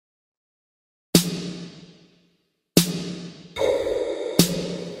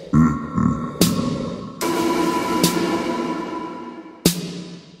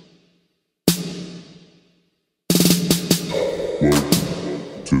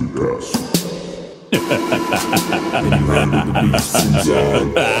My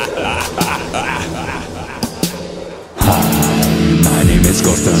name is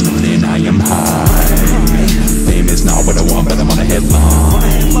Ghost and I am high. Fame is not what I want, but I'm on a headline.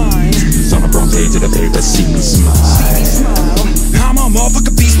 On the front page of the paper, see me smile. I'm a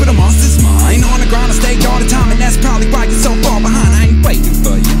motherfucking beast with a monster's mind. On the ground, I stay all the time, and that's probably why you're so far behind. I ain't waiting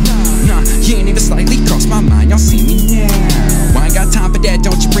for you. Nah, you ain't even slightly crossed my mind. Y'all see me now. I ain't got time for that,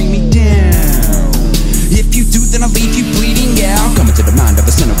 don't you bring me down. If you do, then I'll leave you bleeding out. Coming to the mind of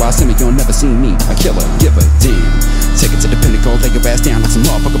a sinner, while sinner, you'll never see me a killer, give a damn. Take it to the pinnacle, lay your ass down like some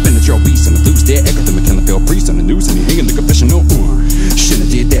motherfucker Benadryl beast. And the loose there, echo the McKenna priest on the news, and he hanging the confessional. Shouldn't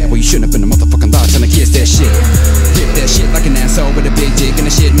have did that, well you shouldn't have been a motherfucking lox and I kiss that shit. Rip that shit like an asshole with a big dick and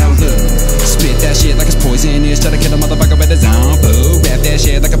the shit no love. Spit that shit like it's poisonous, try to kill a motherfucker with his own boo. Rap that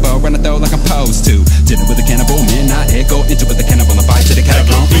shit like a bow, run a throw like I'm supposed to. Did it with a cannibal, man, I echo into it with a cannibal and fight to the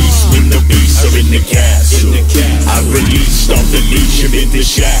catacomb. I'm a beast when the beasts are in the castle. I released off the leash, I'm in the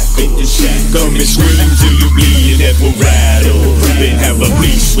shackle. Come and scream till you bleed and that will rattle. Then have a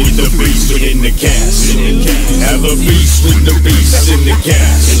beast with the beast within the castle. Have a beast with the beast in the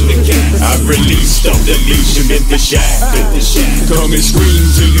castle. I released off the leash, I'm in the shackle. Come and scream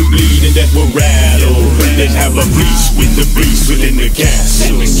till you bleed and that will rattle. Then have a beast with the beast within the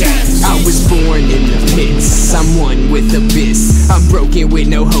castle. I was born in the pits, I'm one with the abyss. I'm broken with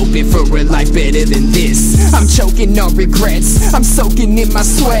no hope for a life better than this. I'm choking on regrets, I'm soaking in my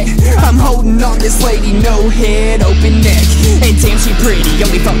sweat. I'm holding on this lady, no head, open neck. And damn she pretty,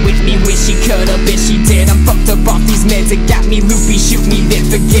 only fuck with me when she cut up and she dead. I'm fucked up off these meds, it got me loopy. Shoot me then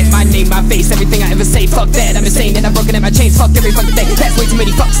forget my name, my face, everything I ever say. Fuck that, I'm insane and I'm broken at my chains. Fuck every fucking thing, that's way too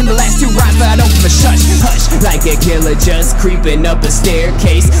many fucks in the last two rhymes. But I don't give a shush, hush. Like a killer just creeping up a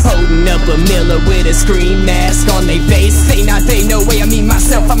staircase, holding up a Miller with a scream mask on they face. They not they, no way, I mean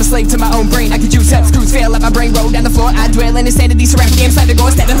myself. I'm a slave to my own brain, I could use help. Screws fail, let my brain roll down the floor. I dwell in insanity, surrounding games, slide the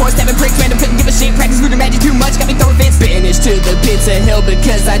gore, stabbing horse, stabbing pricks. Random couldn't give a shit, practice voodoo magic too much, got me throwing fits. Banished to the pits of hell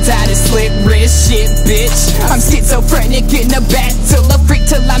because I died of slit wrist shit, bitch. I'm schizophrenic in a battle, a freak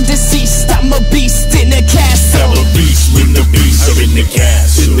till I'm deceased. I'm a beast in a castle. I'm a beast when the beasts are in the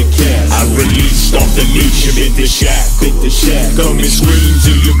castle. I released off the leash, I'm in the shackle. Come and scream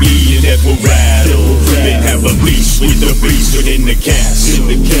till you bleed and that will rattle. Then have a beast with the beast within the castle.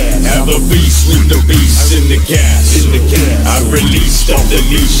 Have a beast with the beast in the castle. I released off the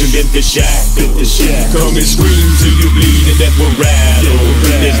leash, I'm in the shackle. Come and scream till you bleed and that will rattle.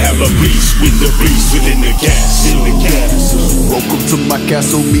 Then have a beast with the beast within the castle. Welcome to my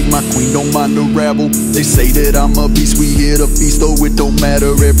castle, meet my queen, don't mind the rabble. They say that I'm a beast, we here to feast, though it don't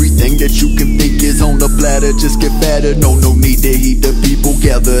matter. Everything that you can think is on the platter, just get fatter. No need to heed the people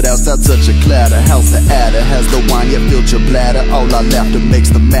gathered outside such a clatter. How's the adder, has the wine yet filled your bladder? All our laughter makes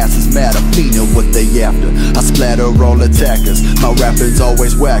the masses madder, fiending what they after. I splatter all attackers, my rapping's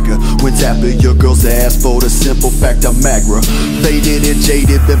always whacker. When tapping your girl's ass for the simple fact I'm magra. Faded and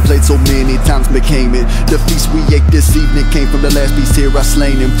jaded, been played so many times became it. The feast we ate this evening came from the last beast here, I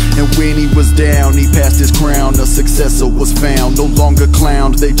slain him. And when he was down, he passed his crown. A successor was found, no longer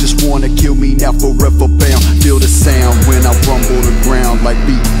clowned. They just wanna kill me now, forever bound. Feel the sound when I rumble the ground like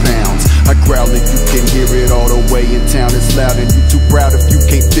beat pounds. I growl if you can hear it all the way in town. It's loud and you too proud if you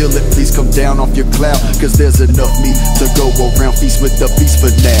can't feel it. Please come down off your cloud, cause there's enough meat to go around. Feast with the beast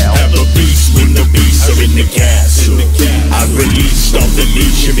for now. Have a beast when the beasts are in the castle. I released off the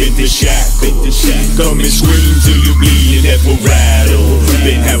leash, I'm in the shackle. Come and scream till you bleed and that will rattle.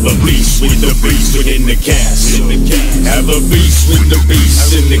 Then have a beast with the beast within the castle. Have a beast with the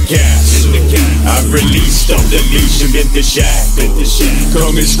beast in the castle. I released off the leash, I'm in the shackle.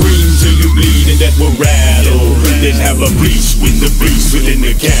 Come and scream till you bleed and that will rattle. Then have a beast with the beast within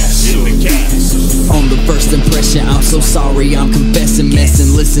the castle. On the first impression, I'm so sorry, I'm confessing,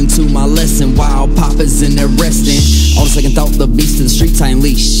 messing. Listen to my lesson while Papa's in there resting. On the second thought, the beast in the streets I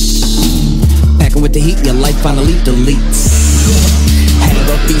unleash. Packing with the heat, your life finally deletes. Had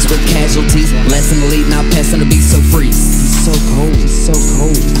a feast with casualties, less in the lead, not passing the beast so free. So cold, so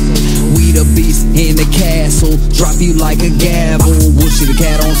cold. We the beast in the castle, drop you like a gavel. Whoosh you the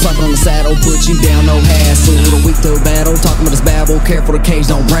cat on, suck on the saddle, put you down, no hassle. The weak to battle, talking about this babble, careful the cage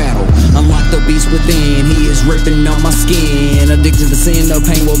don't rattle. Unlock the beast within, he is ripping on my skin. Addicted to sin, no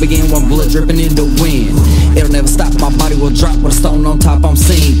pain will begin, one blood dripping in the wind. It'll never stop, my body will drop with a stone on top, I'm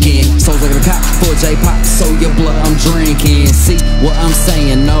sinking. Souls like a cop for J-Pop, so your blood I'm drinking. See what I'm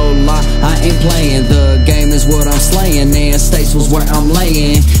saying, no lie, I ain't playing. The game is what I'm slaying, and states was where I'm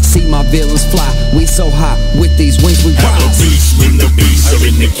laying. See my villains fly, we so high, with these wings we rise. Have a beast when the beasts are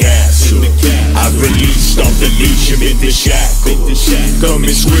in the castle. I released off the leash, I'm in the shackle. Come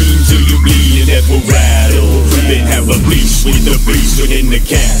and scream till you bleed and that will rattle. Then have a beast with the beast within the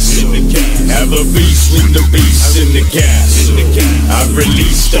castle. Have a beast with the beast in the castle. I've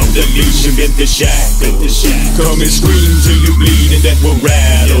released off the leash and bent the shackle. Come and scream till you bleed and that will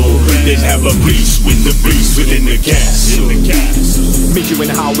rattle. Then have a beast with the beast within the castle. Meet you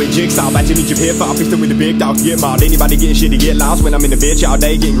in the hall with Jiggzaw, about to meet you here for feasting with the big dog, get mauled. Anybody getting shit to get lost when I'm in the bitch all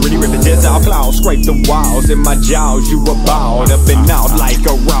day, getting gritty, rip the tits out, claws, scrape the walls in my jaws. You a ball up and out like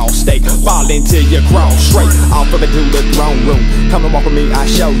a raw steak, fall into your cross straight off of it to the throne room. Come and walk with me, I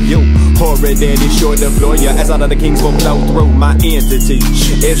show you. Horror that is sure to floor you, as all of the kings will flow through my entity.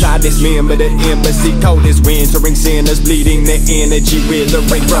 As I dismember the embassy, cold as wintering sinners, bleeding the energy,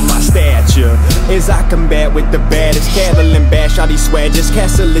 withering from my stature. As I combat with the baddest cattle and bash all these swaggers,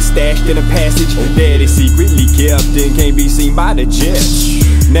 castle is stashed in a passage that is secretly kept and can't be seen by the jets.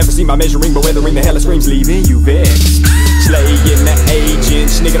 Never seen my measuring, but weathering the hella screams, leaving you vexed. Slaying the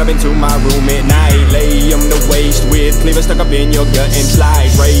agents, sneaking up into my room at night. Lay them to waste with cleaver stuck up in your gut and slide.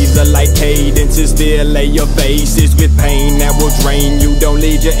 Razor like cadences, still lay your faces with pain that will drain you. Don't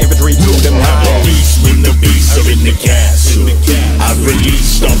lead your infantry to them high. Have a beast when the beasts are in the castle. I've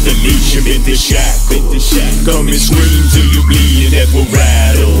released off the leash and bent the shackle. Come and scream till you bleed and that will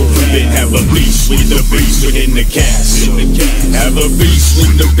rattle. Then have a beast with the beast within the castle. Have a beast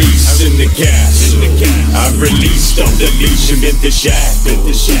with the beast in the castle. I've released off the leash and bent the shackle.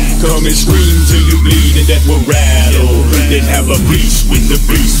 Come and scream till you bleed and that will rattle. Then have a beast with the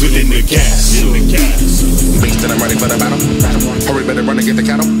beast within the castle. Beast and I'm ready for the battle. Hurry, better run and get the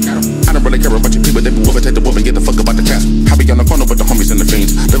cattle. I don't really care about your people, they be wolf, take the wolf and get the fuck about the castle. I be on the corner with the homies and the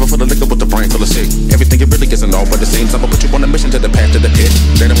fiends, living for the liquor with the brain full of sick. Everything it really isn't all but it seems. I'ma put you on a mission to the path to the pit.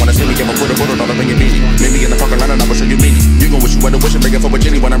 They don't wanna see me, I'ma put a bullet on the ring and meet me. Meet me in the parking lot and I'ma show you meaning. You gon' wish you had a wish and begging for a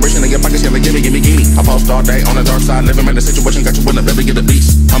genie. When I'm rich in your pockets, yelling, gimme, gimme, gimme. I post all day on the dark side, living in the situation, got you in the belly, get the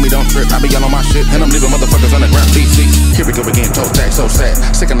beast. Homie, don't trip, I be all on my shit, and I'm leaving motherfuckers on the ground, DC. Here we go again, toe tag, so sad.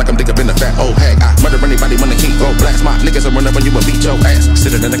 Sickin' like I'm dick up in the fat old hag. I murder anybody when the king go blast. My niggas are run up on you and beat your ass.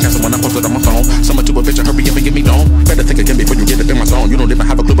 Sitting in the castle when I posted on my phone. Someone to